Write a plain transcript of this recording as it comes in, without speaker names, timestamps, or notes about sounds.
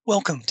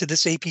Welcome to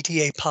this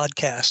APTA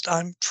podcast.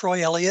 I'm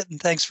Troy Elliott, and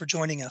thanks for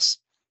joining us.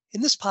 In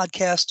this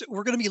podcast,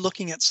 we're going to be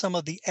looking at some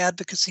of the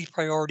advocacy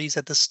priorities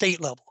at the state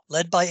level,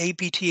 led by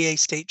APTA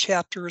state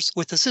chapters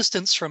with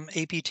assistance from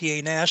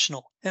APTA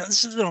National. Now,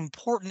 this is an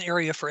important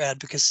area for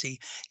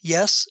advocacy.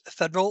 Yes,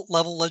 federal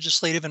level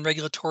legislative and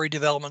regulatory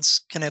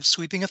developments can have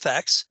sweeping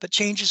effects, but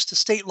changes to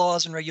state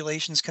laws and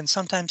regulations can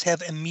sometimes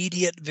have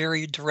immediate,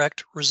 very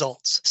direct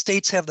results.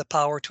 States have the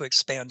power to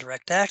expand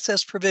direct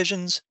access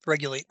provisions,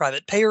 regulate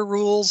private payer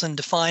rules, and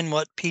define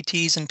what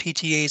PTs and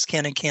PTAs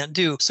can and can't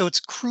do. So it's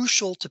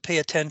crucial to pay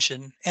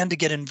attention and to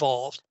get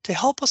involved. To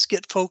help us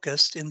get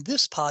focused in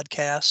this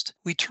podcast,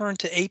 we turn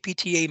to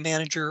APTA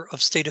Manager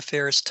of State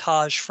Affairs,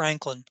 Taj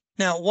Franklin.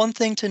 Now, one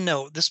thing to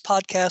note, this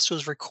podcast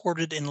was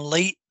recorded in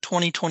late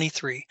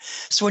 2023.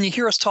 So when you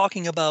hear us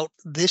talking about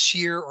this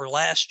year or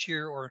last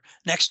year or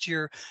next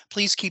year,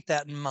 please keep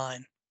that in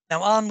mind.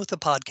 Now on with the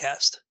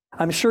podcast.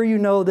 I'm sure you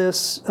know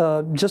this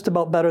just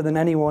about better than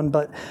anyone,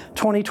 but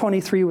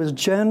 2023 was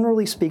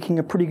generally speaking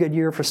a pretty good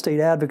year for state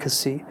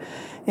advocacy.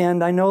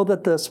 And I know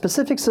that the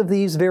specifics of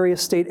these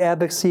various state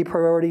advocacy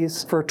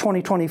priorities for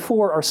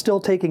 2024 are still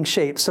taking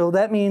shape. So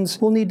that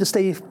means we'll need to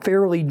stay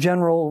fairly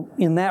general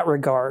in that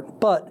regard.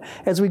 But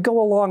as we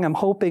go along, I'm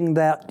hoping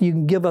that you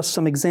can give us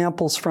some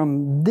examples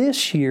from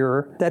this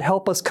year that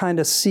help us kind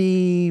of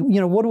see,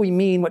 what do we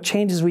mean, what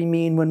changes we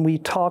mean when we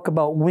talk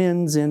about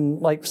wins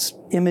in like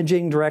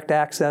imaging, direct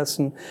access,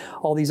 and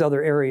all these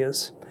other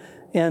areas.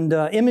 And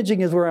imaging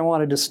is where I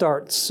wanted to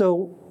start.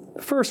 So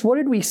first, what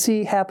did we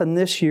see happen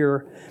this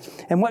year,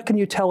 and what can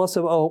you tell us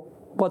about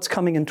what's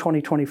coming in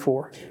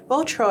 2024?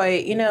 Well,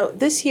 Troy,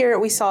 this year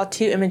we saw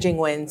two imaging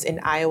wins in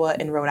Iowa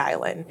and Rhode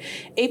Island.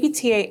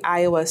 APTA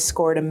Iowa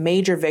scored a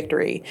major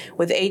victory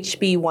with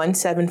HB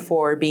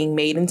 174 being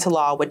made into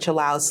law, which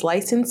allows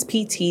licensed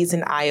PTs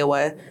in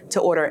Iowa to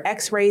order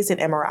X-rays and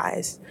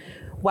MRIs.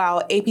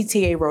 While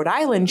APTA Rhode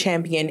Island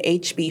championed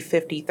HB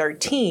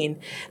 5013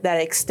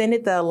 that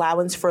extended the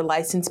allowance for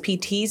licensed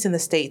PTs in the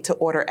state to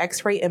order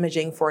X-ray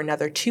imaging for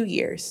another 2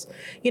 years.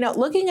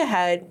 Looking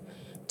ahead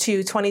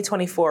to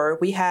 2024,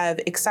 we have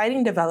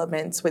exciting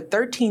developments with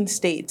 13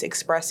 states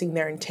expressing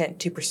their intent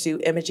to pursue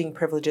imaging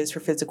privileges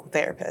for physical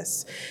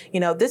therapists.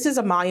 This is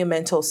a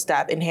monumental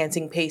step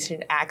enhancing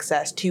patient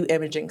access to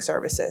imaging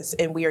services,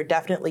 and we are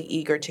definitely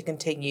eager to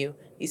continue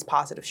these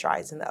positive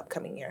strides in the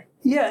upcoming year.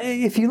 Yeah,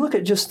 if you look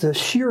at just the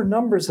sheer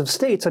numbers of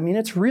states,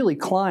 it's really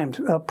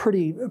climbed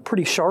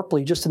pretty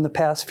sharply just in the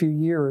past few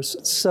years.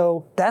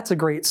 So that's a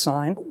great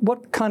sign.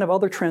 What kind of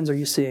other trends are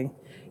you seeing?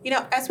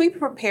 As we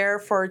prepare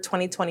for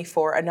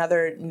 2024,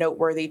 another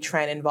noteworthy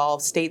trend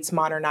involves states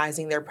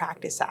modernizing their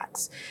practice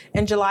acts.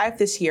 In July of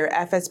this year,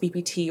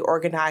 FSBPT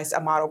organized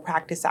a Model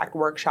Practice Act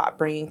workshop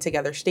bringing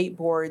together state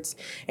boards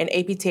and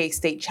APTA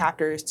state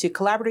chapters to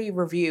collaboratively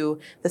review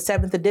the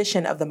 7th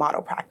edition of the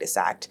Model Practice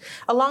Act,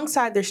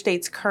 alongside their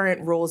state's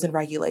current rules and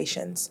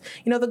regulations.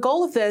 The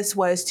goal of this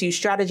was to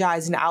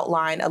strategize and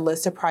outline a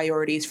list of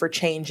priorities for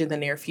change in the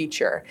near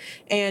future.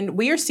 And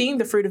we are seeing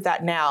the fruit of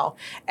that now,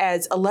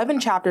 as 11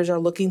 chapters are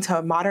looking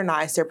to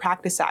modernize their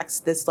practice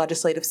acts this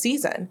legislative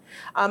season.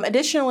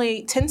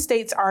 Additionally, 10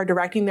 states are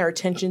directing their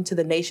attention to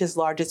the nation's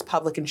largest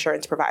public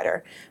insurance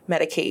provider,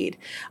 Medicaid,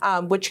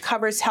 which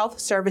covers health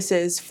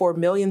services for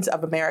millions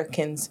of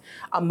Americans'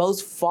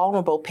 most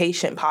vulnerable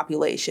patient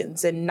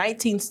populations. And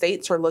 19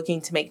 states are looking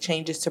to make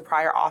changes to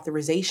prior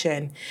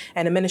authorization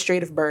and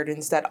administrative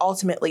burdens that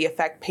ultimately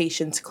affect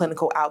patients'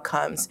 clinical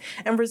outcomes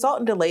and result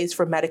in delays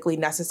for medically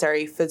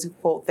necessary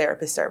physical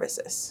therapist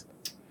services.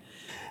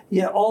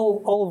 Yeah,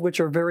 all of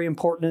which are very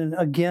important.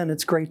 And again,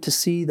 it's great to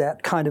see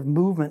that kind of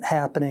movement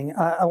happening.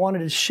 I wanted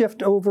to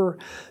shift over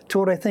to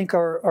what I think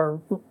are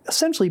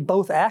essentially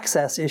both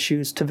access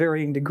issues to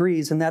varying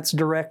degrees, and that's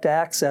direct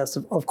access,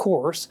 of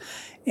course,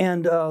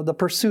 and the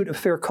pursuit of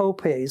fair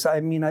copays.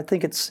 I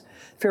think it's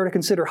fair to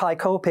consider high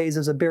copays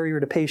as a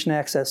barrier to patient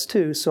access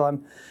too, so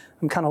I'm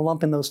kind of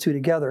lumping those two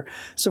together.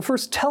 So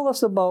first, tell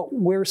us about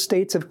where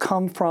states have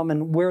come from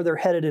and where they're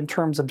headed in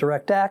terms of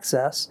direct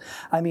access.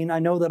 I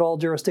know that all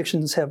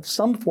jurisdictions have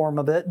some form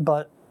of it,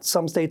 but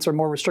some states are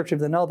more restrictive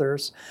than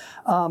others.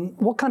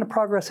 What kind of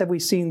progress have we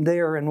seen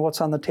there, and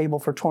what's on the table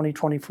for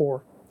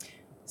 2024?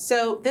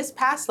 So this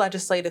past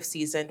legislative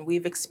season,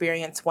 we've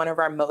experienced one of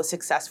our most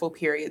successful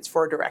periods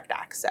for direct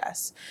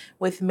access,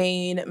 with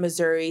Maine,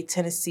 Missouri,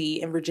 Tennessee,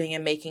 and Virginia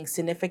making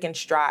significant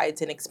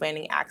strides in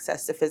expanding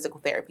access to physical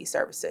therapy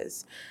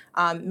services.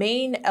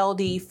 Maine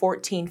LD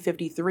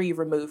 1453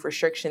 removed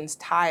restrictions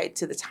tied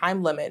to the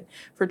time limit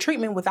for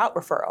treatment without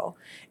referral,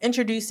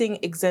 introducing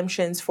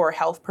exemptions for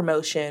health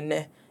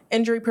promotion,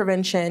 injury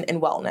prevention,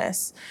 and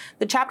wellness.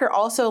 The chapter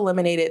also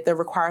eliminated the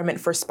requirement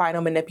for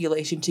spinal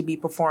manipulation to be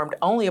performed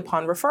only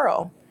upon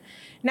referral.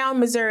 Now in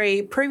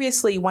Missouri,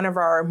 previously one of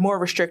our more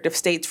restrictive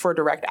states for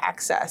direct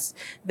access,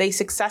 they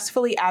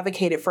successfully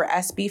advocated for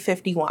SB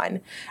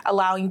 51,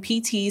 allowing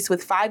PTs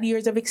with 5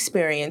 years of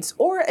experience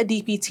or a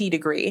DPT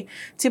degree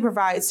to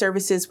provide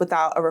services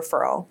without a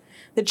referral.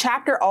 The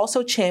chapter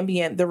also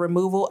championed the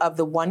removal of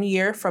the 1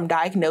 year from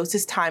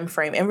diagnosis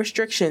timeframe and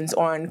restrictions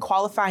on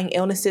qualifying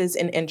illnesses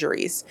and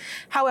injuries.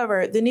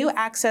 However, the new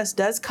access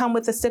does come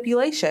with a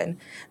stipulation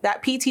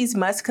that PTs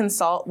must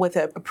consult with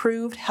an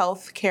approved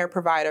health care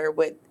provider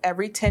with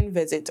every 10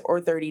 visits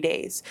or 30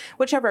 days,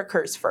 whichever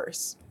occurs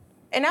first.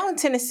 And now in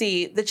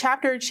Tennessee, the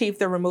chapter achieved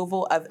the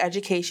removal of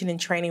education and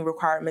training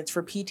requirements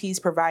for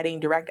PTs providing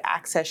direct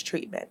access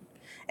treatment.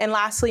 And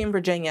lastly, in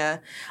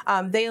Virginia,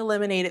 they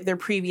eliminated their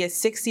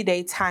previous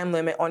 60-day time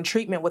limit on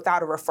treatment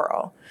without a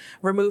referral,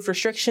 removed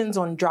restrictions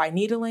on dry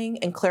needling,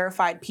 and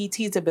clarified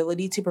PT's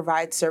ability to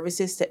provide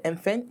services to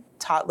infant,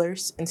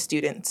 toddlers, and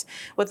students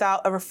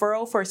without a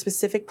referral for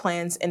specific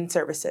plans and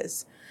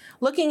services.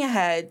 Looking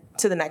ahead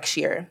to the next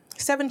year,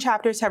 7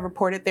 chapters have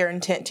reported their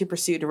intent to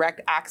pursue direct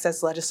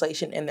access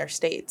legislation in their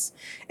states.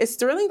 It's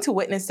thrilling to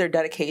witness their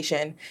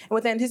dedication and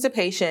with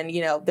anticipation,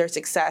 their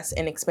success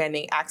in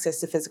expanding access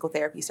to physical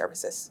therapy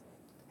services.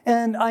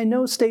 And I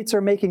know states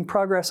are making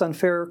progress on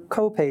fair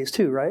copays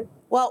too, right?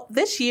 Well,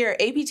 this year,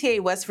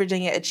 APTA West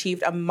Virginia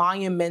achieved a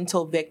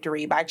monumental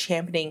victory by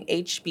championing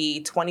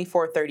HB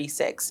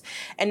 2436,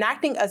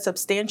 enacting a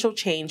substantial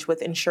change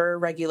with insurer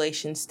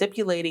regulations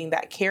stipulating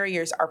that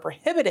carriers are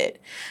prohibited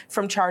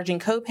from charging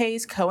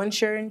copays,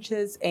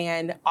 coinsurances,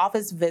 and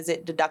office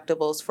visit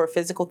deductibles for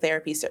physical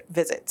therapy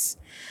visits.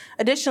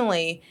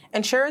 Additionally,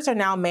 insurers are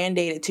now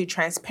mandated to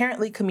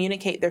transparently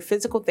communicate their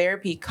physical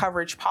therapy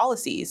coverage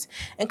policies,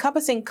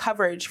 encompassing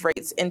coverage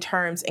rates and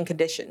terms and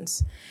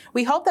conditions.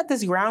 We hope that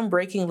this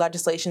groundbreaking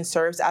legislation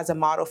serves as a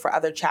model for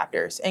other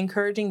chapters,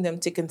 encouraging them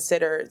to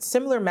consider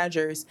similar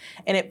measures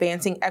in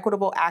advancing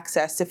equitable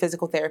access to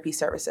physical therapy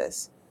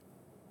services.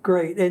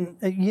 Great. And,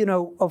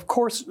 of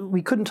course,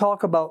 we couldn't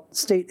talk about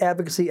state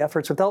advocacy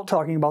efforts without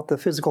talking about the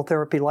Physical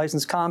Therapy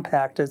License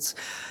Compact. It's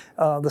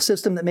the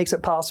system that makes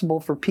it possible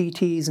for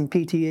PTs and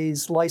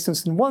PTAs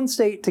licensed in one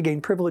state to gain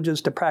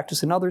privileges to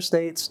practice in other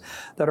states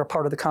that are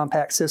part of the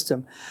compact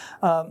system.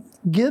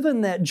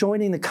 Given that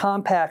joining the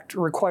compact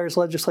requires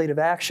legislative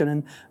action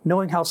and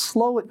knowing how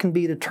slow it can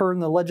be to turn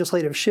the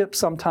legislative ship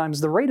sometimes,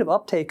 the rate of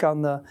uptake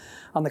on the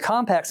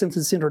compact since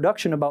its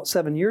introduction about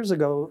 7 years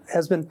ago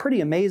has been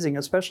pretty amazing,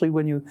 especially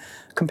when you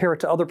compare it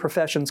to other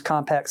professions'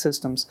 compact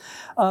systems.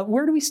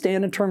 Where do we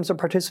stand in terms of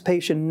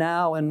participation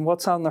now, and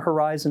what's on the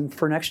horizon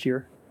for next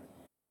year?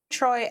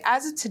 Troy,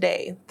 as of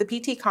today, the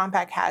PT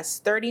Compact has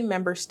 30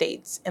 member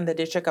states in the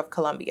District of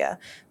Columbia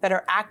that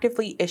are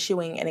actively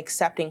issuing and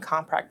accepting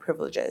compact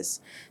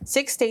privileges.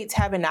 6 states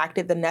have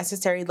enacted the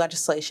necessary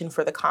legislation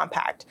for the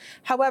compact.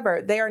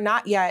 However, they are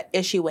not yet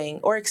issuing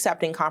or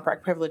accepting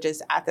compact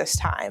privileges at this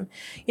time.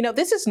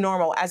 This is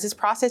normal, as this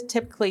process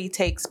typically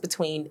takes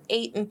between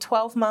 8 and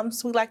 12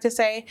 months, we like to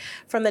say,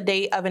 from the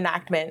date of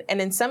enactment, and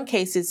in some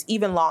cases,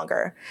 even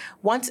longer.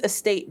 Once a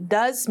state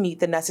does meet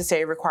the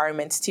necessary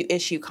requirements to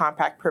issue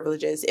compact privileges,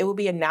 it will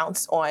be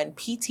announced on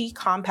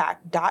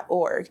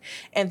ptcompact.org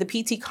and the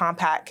PT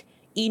Compact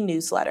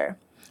e-newsletter.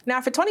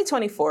 Now, for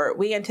 2024,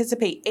 we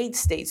anticipate 8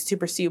 states to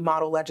pursue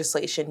model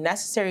legislation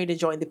necessary to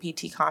join the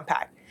PT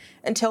Compact.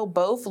 Until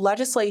both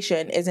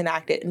legislation is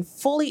enacted and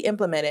fully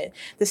implemented,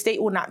 the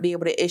state will not be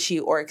able to issue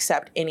or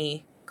accept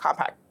any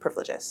compact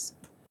privileges.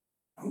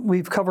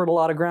 We've covered a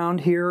lot of ground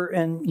here,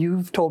 and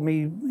you've told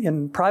me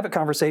in private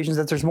conversations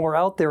that there's more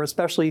out there,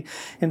 especially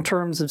in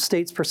terms of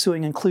states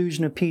pursuing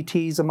inclusion of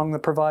PTs among the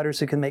providers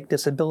who can make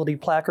disability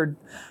placard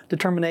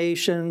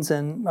determinations,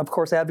 and of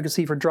course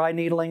advocacy for dry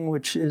needling,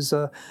 which is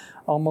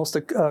almost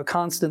a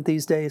constant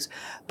these days.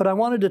 But I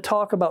wanted to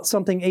talk about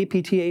something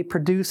APTA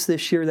produced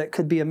this year that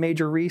could be a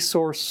major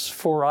resource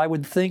for, I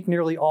would think,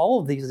 nearly all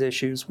of these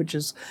issues, which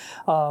is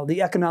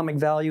the economic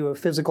value of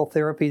physical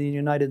therapy in the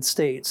United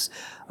States.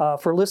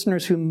 For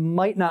listeners who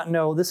might not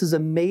know, this is a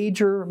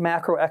major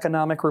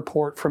macroeconomic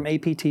report from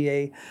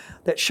APTA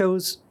that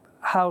shows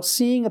how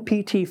seeing a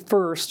PT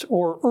first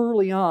or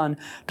early on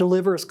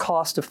delivers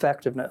cost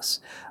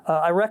effectiveness.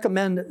 I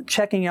recommend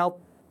checking out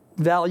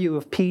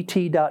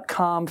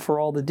valueofpt.com for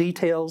all the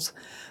details,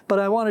 but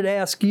I wanted to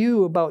ask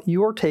you about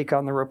your take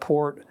on the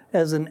report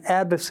as an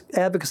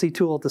advocacy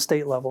tool at the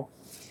state level.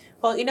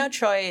 Well,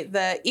 Troy,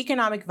 the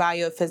economic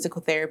value of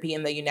physical therapy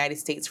in the United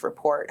States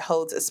report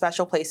holds a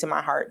special place in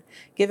my heart,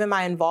 given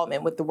my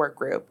involvement with the work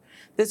group.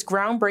 This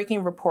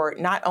groundbreaking report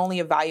not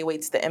only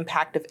evaluates the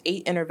impact of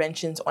 8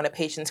 interventions on a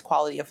patient's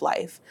quality of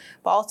life,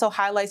 but also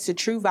highlights the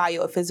true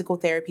value of physical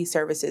therapy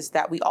services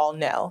that we all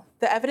know.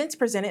 The evidence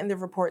presented in the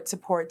report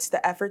supports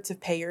the efforts of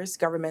payers,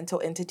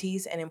 governmental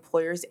entities, and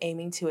employers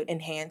aiming to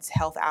enhance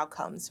health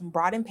outcomes,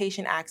 broaden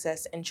patient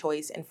access and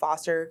choice, and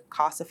foster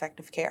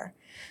cost-effective care.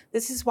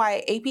 This is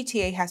why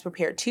APTA has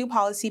prepared 2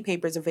 policy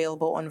papers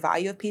available on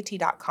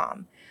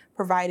valueofpt.com,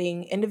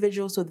 providing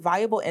individuals with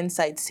valuable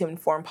insights to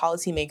inform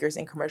policymakers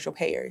and commercial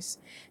payers.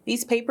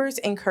 These papers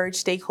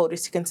encourage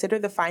stakeholders to consider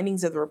the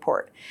findings of the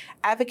report,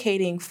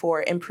 advocating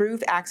for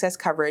improved access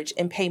coverage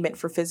and payment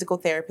for physical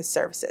therapist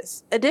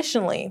services.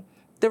 Additionally,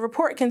 The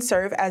report can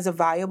serve as a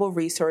valuable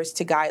resource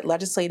to guide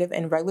legislative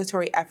and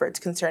regulatory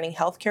efforts concerning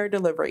healthcare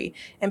delivery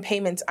and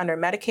payments under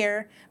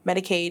Medicare,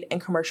 Medicaid,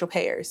 and commercial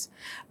payers.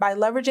 By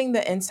leveraging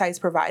the insights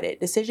provided,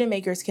 decision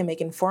makers can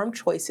make informed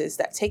choices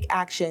that take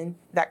action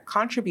that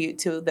contribute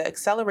to the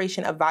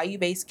acceleration of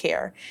value-based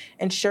care,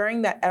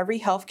 ensuring that every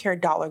healthcare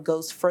dollar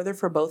goes further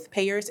for both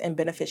payers and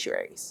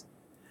beneficiaries.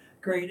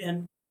 Great.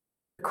 And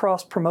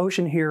cross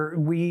promotion here,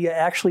 we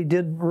actually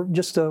did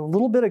just a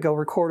little bit ago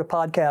record a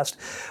podcast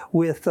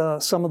with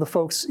some of the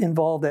folks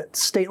involved at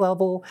state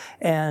level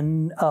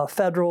and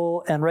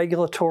federal and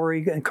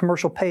regulatory and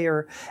commercial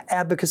payer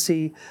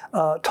advocacy,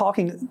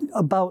 talking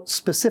about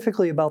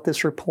specifically about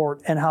this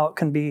report and how it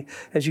can be,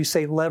 as you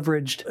say,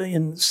 leveraged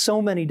in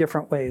so many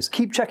different ways.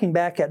 Keep checking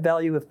back at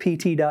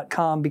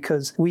valueofpt.com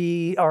because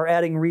we are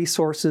adding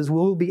resources.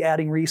 We'll be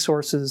adding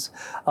resources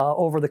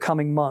over the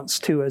coming months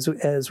too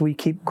as we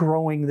keep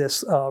growing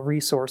this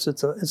resource.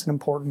 It's an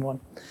important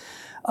one.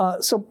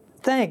 So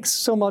thanks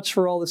so much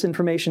for all this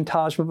information,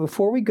 Taj. But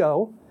before we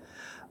go,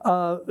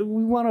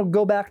 we want to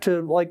go back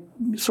to like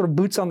sort of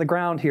boots on the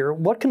ground here.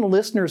 What can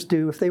listeners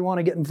do if they want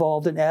to get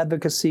involved in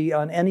advocacy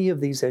on any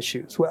of these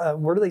issues?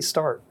 Where do they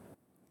start?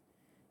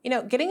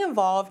 Getting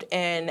involved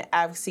in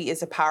advocacy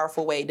is a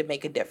powerful way to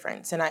make a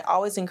difference, and I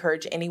always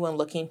encourage anyone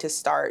looking to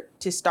start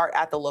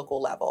at the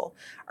local level.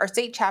 Our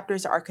state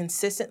chapters are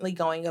consistently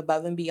going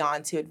above and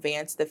beyond to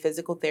advance the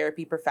physical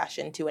therapy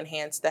profession to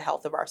enhance the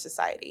health of our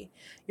society.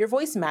 Your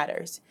voice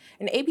matters,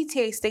 and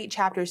APTA state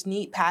chapters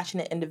need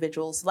passionate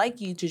individuals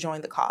like you to join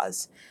the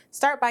cause.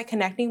 Start by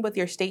connecting with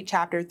your state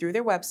chapter through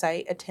their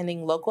website,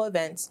 attending local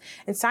events,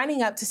 and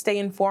signing up to stay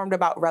informed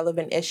about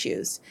relevant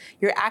issues.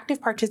 Your active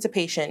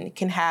participation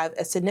can have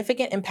a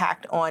significant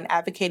impact on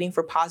advocating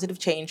for positive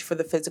change for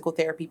the physical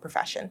therapy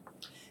profession.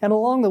 And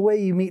along the way,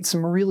 you meet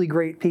some really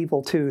great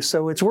people too,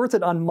 so it's worth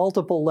it on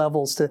multiple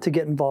levels to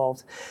get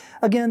involved.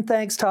 Again,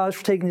 thanks, Taj,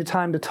 for taking the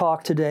time to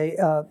talk today.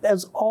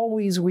 As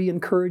always, we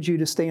encourage you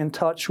to stay in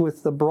touch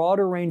with the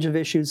broader range of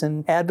issues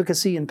in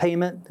advocacy and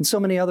payment and so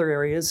many other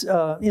areas.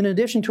 In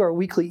addition to our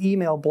weekly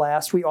email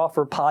blast, we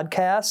offer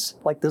podcasts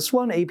like this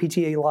one,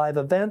 APTA live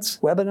events,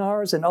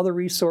 webinars, and other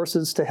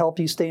resources to help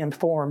you stay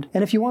informed.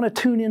 And if you want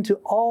to tune into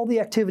all the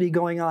activity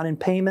going on in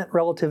payment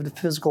relative to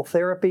physical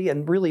therapy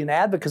and really in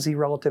advocacy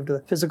relative to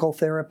physical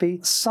therapy,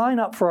 sign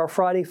up for our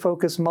Friday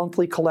Focus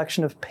monthly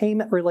collection of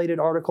payment-related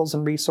articles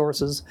and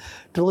resources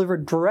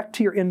delivered direct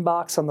to your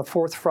inbox on the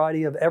fourth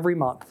Friday of every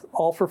month,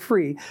 all for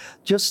free.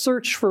 Just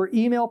search for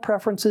email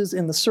preferences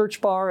in the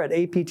search bar at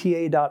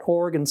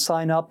apta.org and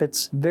sign up.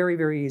 It's very,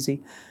 very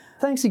easy.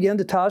 Thanks again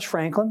to Taj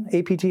Franklin,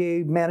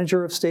 APTA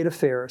Manager of State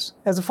Affairs.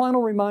 As a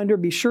final reminder,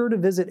 be sure to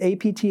visit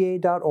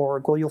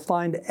apta.org where you'll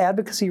find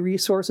advocacy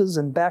resources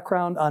and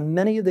background on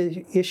many of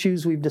the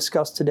issues we've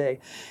discussed today.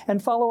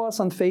 And follow us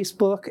on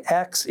Facebook,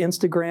 X,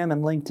 Instagram,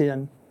 and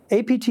LinkedIn.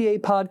 APTA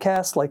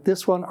podcasts like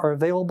this one are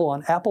available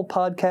on Apple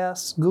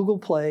Podcasts, Google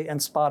Play, and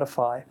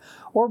Spotify,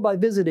 or by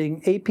visiting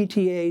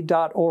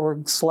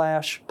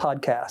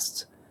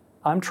apta.org/podcasts.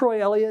 I'm Troy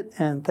Elliott,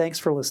 and thanks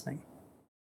for listening.